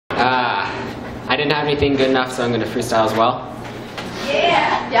didn't have anything good enough, so I'm going to freestyle as well.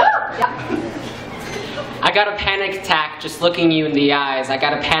 Yeah. Yeah. I got a panic attack just looking you in the eyes. I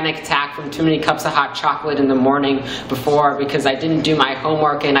got a panic attack from too many cups of hot chocolate in the morning before because I didn't do my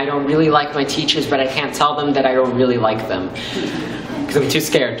homework and I don't really like my teachers, but I can't tell them that I don't really like them because I'm too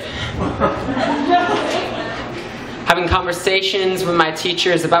scared. Having conversations with my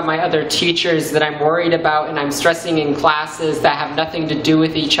teachers about my other teachers that I'm worried about, and I'm stressing in classes that have nothing to do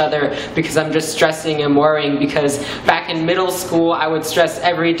with each other because I'm just stressing and worrying, because back in middle school I would stress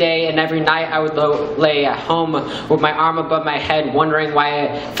every day, and every night I would lay at home with my arm above my head wondering why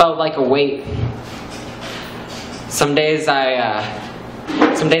it felt like a weight. Some days I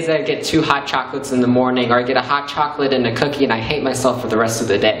get 2 hot chocolates in the morning, or I get a hot chocolate and a cookie and I hate myself for the rest of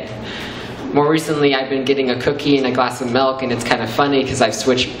the day. More recently, I've been getting a cookie and a glass of milk, and it's kind of funny because I've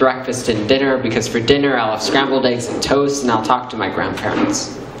switched breakfast and dinner, because for dinner I'll have scrambled eggs and toast and I'll talk to my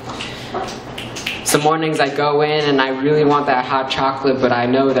grandparents. Some mornings I go in and I really want that hot chocolate, but I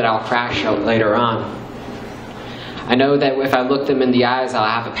know that I'll crash out later on. I know that if I look them in the eyes, I'll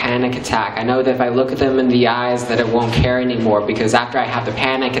have a panic attack. I know that if I look at them in the eyes, that it won't care anymore, because after I have the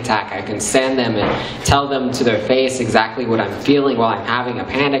panic attack, I can stand them and tell them to their face exactly what I'm feeling while I'm having a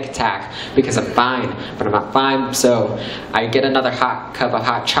panic attack, because I'm fine, but I'm not fine. So I get another hot cup of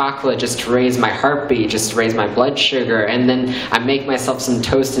hot chocolate just to raise my heartbeat, just to raise my blood sugar, and then I make myself some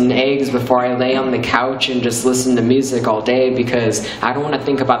toast and eggs before I lay on the couch and just listen to music all day, because I don't want to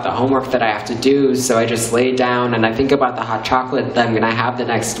think about the homework that I have to do. So I just lay down and I think about the hot chocolate that I'm going to have the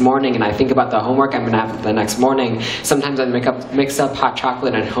next morning, and I think about the homework I'm going to have the next morning. Sometimes I mix up hot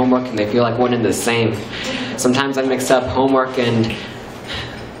chocolate and homework and they feel like one and the same. Sometimes I mix up homework and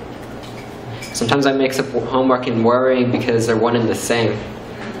worrying because they're one and the same.